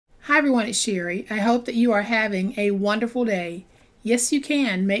everyone, it's Sherry. I hope that you are having a wonderful day. Yes, you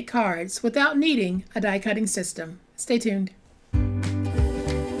can make cards without needing a die cutting system. Stay tuned.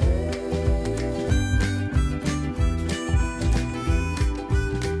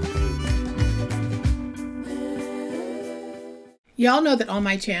 Y'all know that on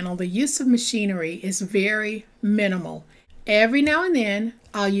my channel, the use of machinery is very minimal. Every now and then,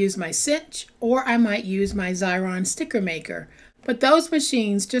 I'll use my cinch or I might use my Xyron sticker maker. But those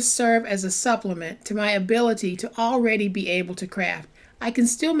machines just serve as a supplement to my ability to already be able to craft. I can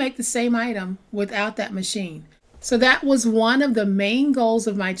still make the same item without that machine. So that was one of the main goals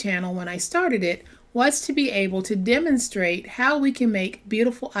of my channel when I started it, was to be able to demonstrate how we can make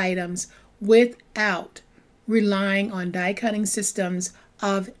beautiful items without relying on die cutting systems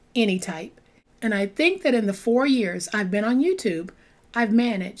of any type. And I think that in the 4 years I've been on YouTube, I've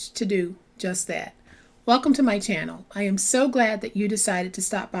managed to do just that. Welcome to my channel. I am so glad that you decided to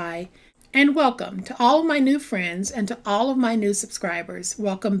stop by, and welcome to all of my new friends and to all of my new subscribers.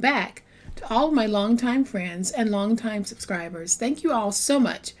 Welcome back to all of my longtime friends and longtime subscribers. Thank you all so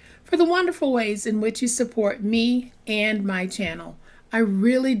much for the wonderful ways in which you support me and my channel. I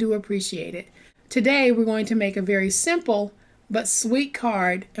really do appreciate it. Today we're going to make a very simple but sweet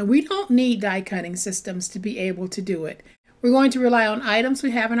card, and we don't need die cutting systems to be able to do it. We're going to rely on items we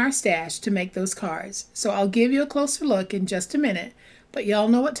have in our stash to make those cards. So I'll give you a closer look in just a minute, but y'all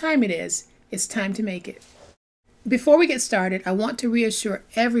know what time it is. It's time to make it. Before we get started, I want to reassure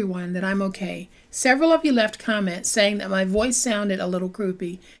everyone that I'm okay. Several of you left comments saying that my voice sounded a little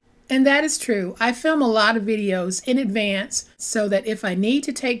croupy, and that is true. I film a lot of videos in advance so that if I need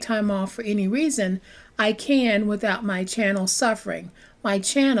to take time off for any reason, I can without my channel suffering. My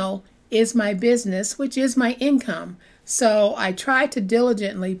channel is my business, which is my income. So I try to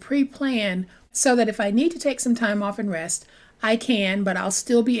diligently pre-plan so that if I need to take some time off and rest, I can, but I'll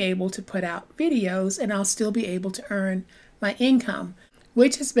still be able to put out videos and I'll still be able to earn my income,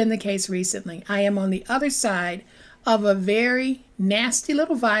 which has been the case recently. I am on the other side of a very nasty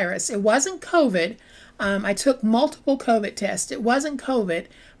little virus. It wasn't COVID. I took multiple COVID tests. It wasn't COVID,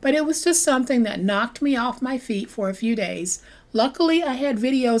 but it was just something that knocked me off my feet for a few days. Luckily, I had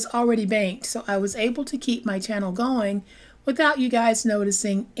videos already banked, so I was able to keep my channel going without you guys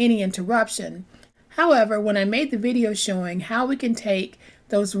noticing any interruption. However, when I made the video showing how we can take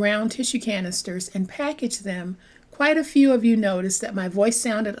those round tissue canisters and package them, quite a few of you noticed that my voice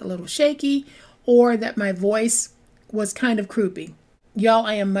sounded a little shaky or that my voice was kind of croupy. Y'all,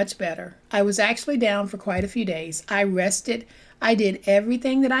 I am much better. I was actually down for quite a few days. I rested. I did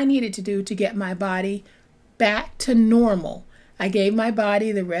everything that I needed to do to get my body back to normal. I gave my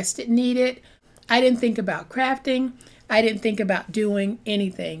body the rest it needed. I didn't think about crafting. I didn't think about doing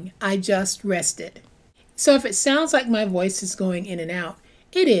anything. I just rested. So if it sounds like my voice is going in and out,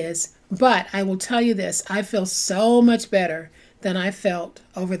 it is. But I will tell you this, I feel so much better than I felt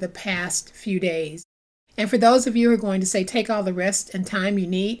over the past few days. And for those of you who are going to say, take all the rest and time you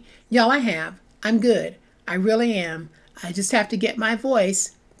need, y'all, I have. I'm good. I really am. I just have to get my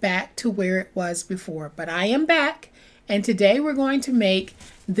voice back to where it was before. But I am back. And today we're going to make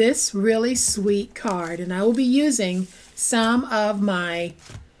this really sweet card, and I will be using some of my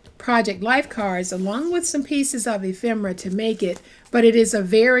Project Life cards along with some pieces of ephemera to make it, but it is a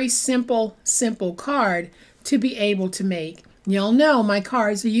very simple card to be able to make. Y'all know my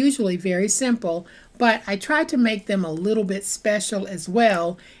cards are usually very simple, but I tried to make them a little bit special as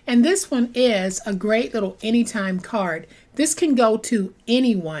well, and this one is a great little anytime card. This can go to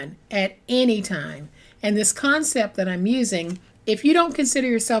anyone at any time. And this concept that I'm using, if you don't consider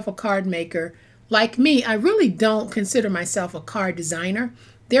yourself a card maker, like me, I really don't consider myself a card designer.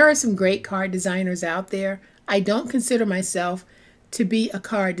 There are some great card designers out there. I don't consider myself to be a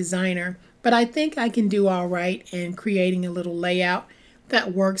card designer, but I think I can do all right in creating a little layout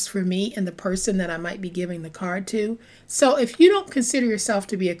that works for me and the person that I might be giving the card to. So if you don't consider yourself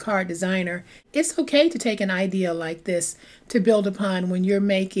to be a card designer, it's okay to take an idea like this to build upon when you're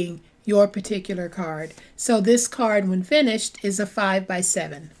making your particular card. So this card, when finished, is a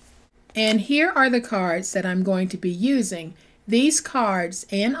 5x7. And here are the cards that I'm going to be using. These cards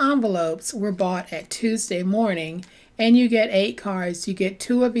and envelopes were bought at Tuesday morning, and you get 8 cards. You get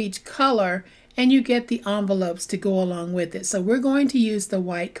 2 of each color, and you get the envelopes to go along with it. So we're going to use the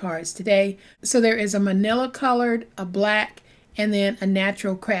white cards today. So there is a manila colored, a black, and then a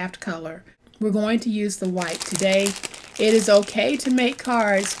natural craft color. We're going to use the white today. It is okay to make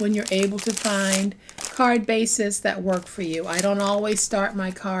cards when you're able to find card bases that work for you. I don't always start my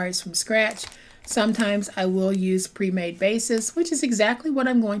cards from scratch. Sometimes I will use pre-made bases, which is exactly what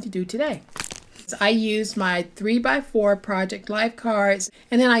I'm going to do today. I used my 3x4 Project Life cards,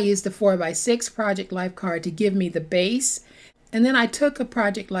 and then I used the 4x6 Project Life card to give me the base. And then I took a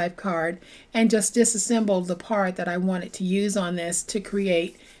Project Life card and just disassembled the part that I wanted to use on this to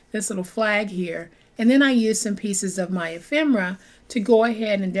create this little flag here. And then I used some pieces of my ephemera to go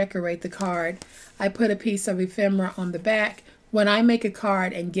ahead and decorate the card. I put a piece of ephemera on the back. When I make a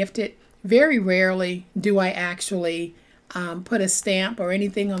card and gift it, very rarely do I actually put a stamp or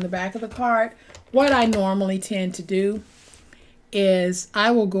anything on the back of the card. What I normally tend to do is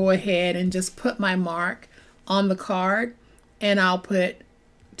I will go ahead and just put my mark on the card, and I'll put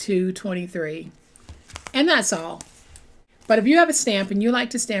 223, and that's all. But if you have a stamp and you like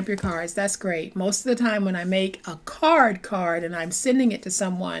to stamp your cards, that's great. Most of the time when I make a card and I'm sending it to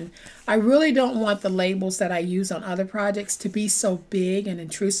someone, I really don't want the labels that I use on other projects to be so big and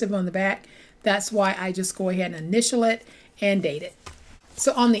intrusive on the back. That's why I just go ahead and initial it and date it.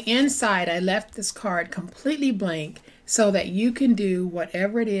 So on the inside, I left this card completely blank so that you can do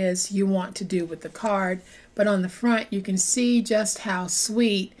whatever it is you want to do with the card. But on the front, you can see just how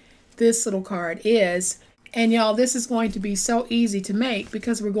sweet this little card is. And y'all, this is going to be so easy to make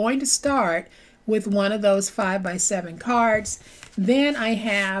because we're going to start with one of those 5x7 cards. Then I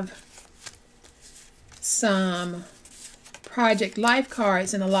have some Project Life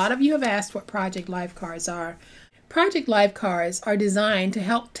cards, and a lot of you have asked what Project Life cards are. Project Life cards are designed to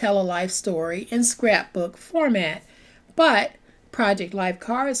help tell a life story in scrapbook format, but Project Life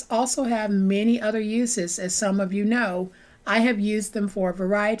cards also have many other uses. As some of you know, I have used them for a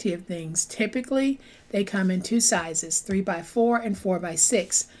variety of things. Typically, they come in two sizes, 3x4 and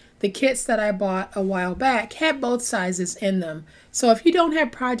 4x6. The kits that I bought a while back had both sizes in them. So if you don't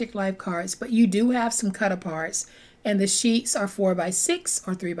have Project Life cards, but you do have some cut-aparts, and the sheets are 4x6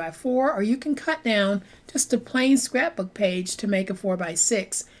 or 3x4, or you can cut down just a plain scrapbook page to make a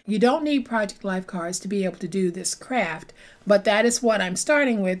 4x6. You don't need Project Life cards to be able to do this craft, but that is what I'm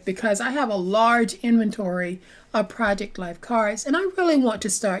starting with because I have a large inventory of Project Life cards and I really want to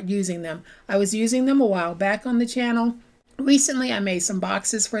start using them. I was using them a while back on the channel. Recently I made some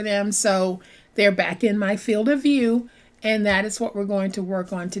boxes for them, so they're back in my field of view, and that is what we're going to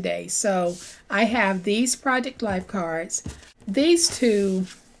work on today. So I have these Project Life cards. These two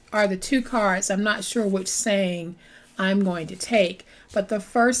are the two cards. I'm not sure which saying I'm going to take, but the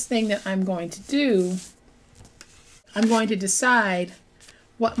first thing that I'm going to do, I'm going to decide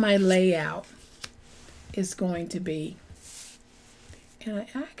what my layout is going to be. And I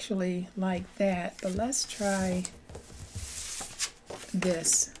actually like that, but let's try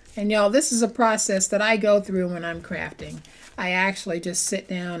this. And y'all, this is a process that I go through when I'm crafting. I actually just sit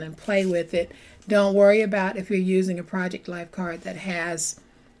down and play with it. Don't worry about if you're using a Project Life card that has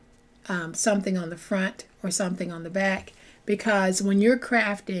something on the front or something on the back, because when you're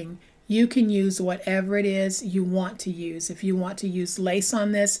crafting, you can use whatever it is you want to use. If you want to use lace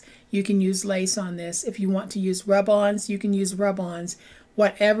on this, you can use lace on this. If you want to use rub-ons, you can use rub-ons.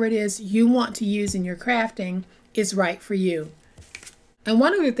 Whatever it is you want to use in your crafting is right for you. And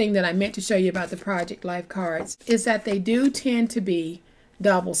one other thing that I meant to show you about the Project Life cards is that they do tend to be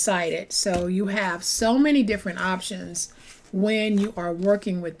double-sided. So you have so many different options when you are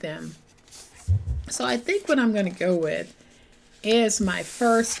working with them. So I think what I'm going to go with is my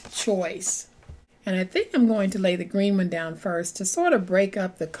first choice. And I think I'm going to lay the green one down first to sort of break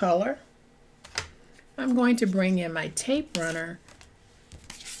up the color. I'm going to bring in my tape runner,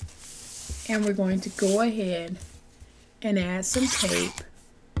 and we're going to go ahead and add some tape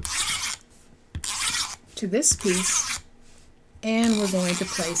to this piece, and we're going to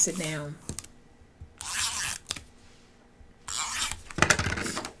place it down.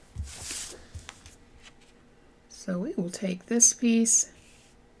 So we will take this piece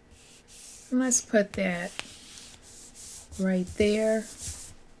and let's put that right there.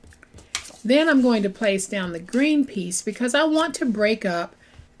 Then I'm going to place down the green piece because I want to break up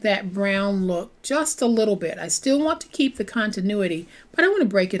that brown look just a little bit. I still want to keep the continuity, but I want to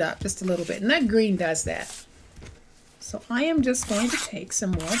break it up just a little bit, and that green does that. So I am just going to take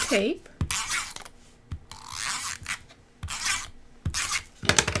some more tape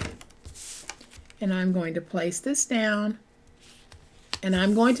and I'm going to place this down, and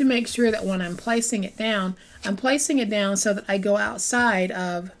I'm going to make sure that when I'm placing it down, I'm placing it down so that I go outside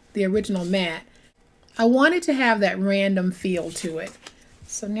of the original mat. I want it to have that random feel to it.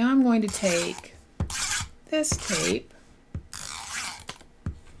 So now I'm going to take this tape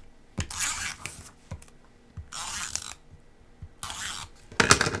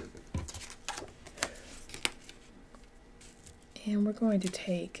and we're going to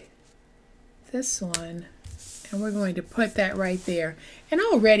take this one And we're going to put that right there. And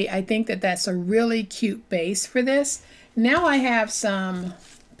already I think that that's a really cute base for this. Now I have some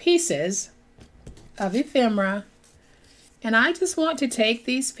pieces of ephemera, and I just want to take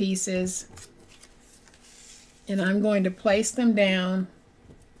these pieces and I'm going to place them down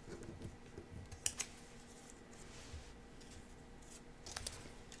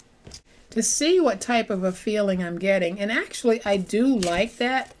to see what type of a feeling I'm getting. And actually I do like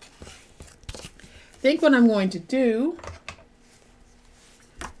that. I think what I'm going to do,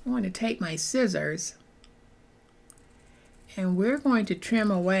 I'm going to take my scissors and we're going to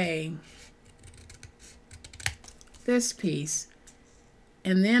trim away this piece,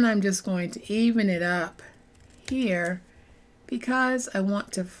 and then I'm just going to even it up here because I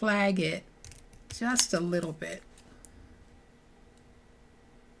want to flag it just a little bit.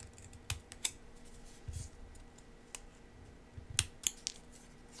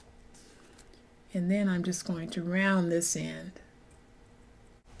 And then I'm just going to round this end.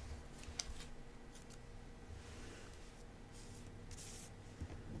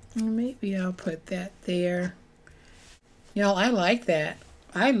 And maybe I'll put that there. Y'all, I like that.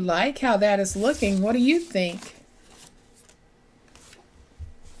 I like how that is looking. What do you think?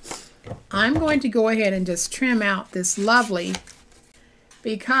 I'm going to go ahead and just trim out this lovely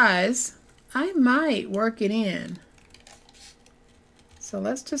because I might work it in. So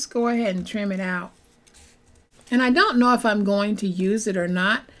let's just go ahead and trim it out. And I don't know if I'm going to use it or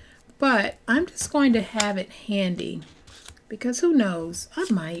not, but I'm just going to have it handy because who knows, I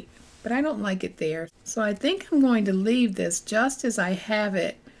might, but I don't like it there. So I think I'm going to leave this just as I have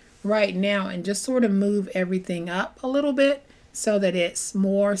it right now and just sort of move everything up a little bit so that it's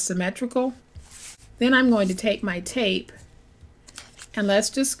more symmetrical. Then I'm going to take my tape and let's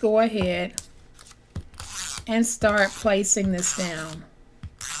just go ahead and start placing this down.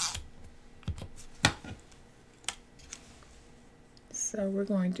 So we're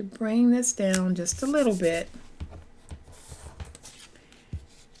going to bring this down just a little bit.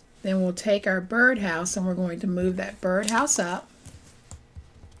 Then we'll take our birdhouse and we're going to move that birdhouse up.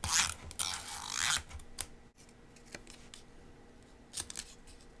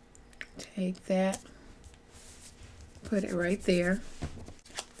 Take that, put it right there.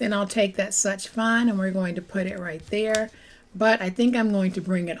 Then I'll take that Such Fine and we're going to put it right there. But I think I'm going to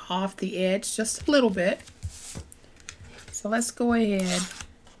bring it off the edge just a little bit. So let's go ahead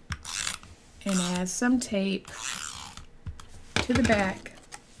and add some tape to the back.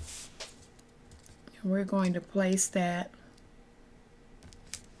 And we're going to place that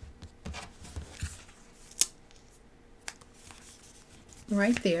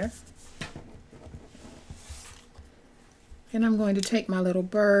right there. And I'm going to take my little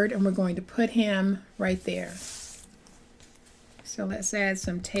bird and we're going to put him right there. So let's add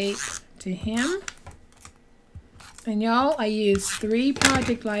some tape to him. And y'all, I used 3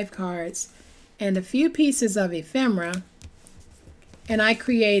 Project Life cards and a few pieces of ephemera, and I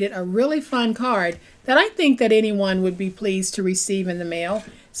created a really fun card that I think that anyone would be pleased to receive in the mail.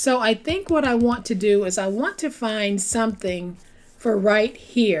 So I think what I want to do is I want to find something for right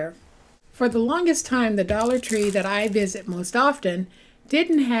here. For the longest time, the Dollar Tree that I visit most often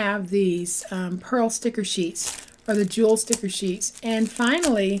didn't have these pearl sticker sheets or the jewel sticker sheets, and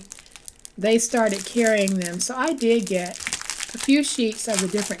finally they started carrying them. So I did get a few sheets of the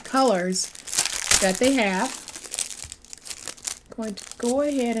different colors that they have. I'm going to go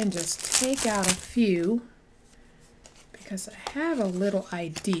ahead and just take out a few because I have a little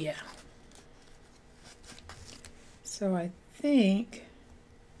idea. So I think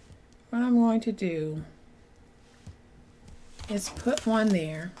what I'm going to do is put one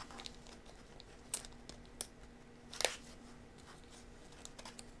there.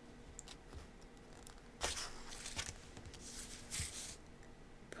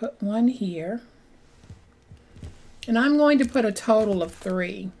 Put one here, and I'm going to put a total of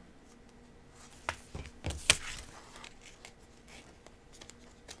 3.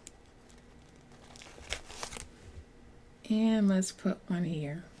 And let's put one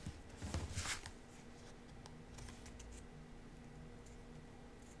here.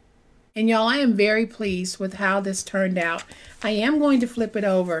 And y'all, I am very pleased with how this turned out. I am going to flip it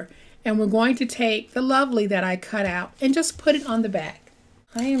over, and we're going to take the lovely that I cut out and just put it on the back.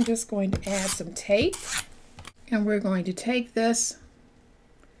 I am just going to add some tape, and we're going to take this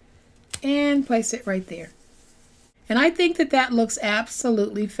and place it right there. And I think that that looks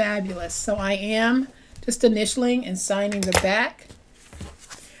absolutely fabulous. So I am just initialing and signing the back,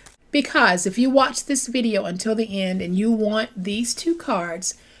 because if you watch this video until the end and you want these 2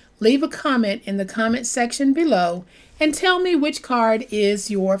 cards, leave a comment in the comment section below and tell me which card is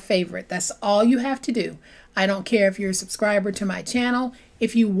your favorite. That's all you have to do. I don't care if you're a subscriber to my channel.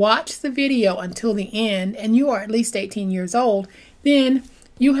 If you watch the video until the end and you are at least 18 years old, then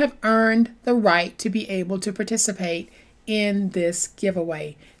you have earned the right to be able to participate in this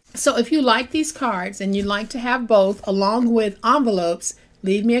giveaway. So if you like these cards and you'd like to have both along with envelopes,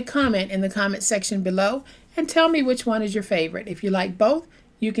 leave me a comment in the comment section below and tell me which one is your favorite. If you like both,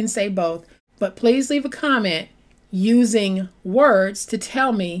 you can say both. But please leave a comment using words to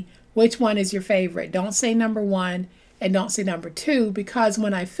tell me which one is your favorite. Don't say number 1 and don't say number 2, because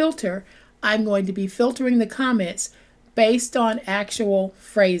when I filter, I'm going to be filtering the comments based on actual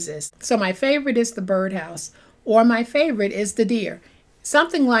phrases. So my favorite is the birdhouse, or my favorite is the deer.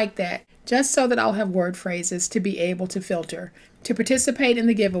 Something like that, just so that I'll have word phrases to be able to filter. To participate in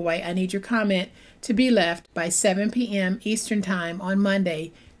the giveaway, I need your comment to be left by 7 p.m. Eastern Time on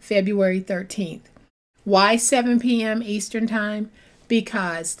Monday, February 13th. Why 7 p.m. Eastern Time?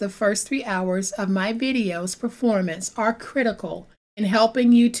 Because the first 3 hours of my video's performance are critical in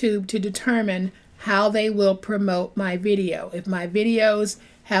helping YouTube to determine how they will promote my video. If my videos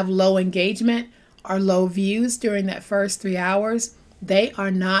have low engagement or low views during that first 3 hours, they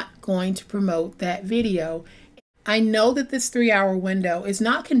are not going to promote that video. I know that this 3-hour window is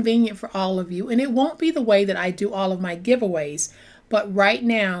not convenient for all of you, and it won't be the way that I do all of my giveaways, but right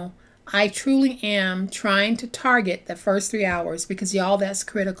now I truly am trying to target the first 3 hours because y'all, that's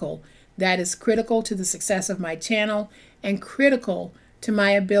critical. That is critical to the success of my channel and critical to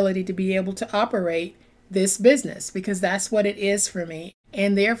my ability to be able to operate this business, because that's what it is for me.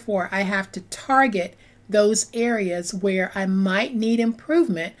 And therefore I have to target those areas where I might need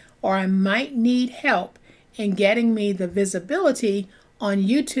improvement or I might need help in getting me the visibility on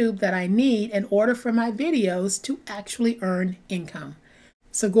YouTube that I need in order for my videos to actually earn income.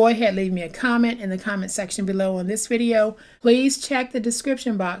 So go ahead, leave me a comment in the comment section below on this video. Please check the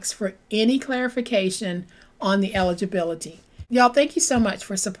description box for any clarification on the eligibility. Y'all, thank you so much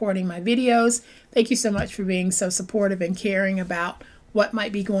for supporting my videos. Thank you so much for being so supportive and caring about what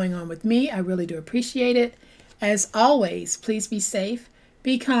might be going on with me. I really do appreciate it. As always, please be safe,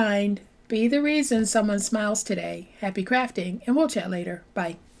 be kind, be the reason someone smiles today. Happy crafting, and we'll chat later.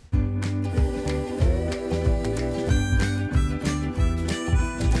 Bye.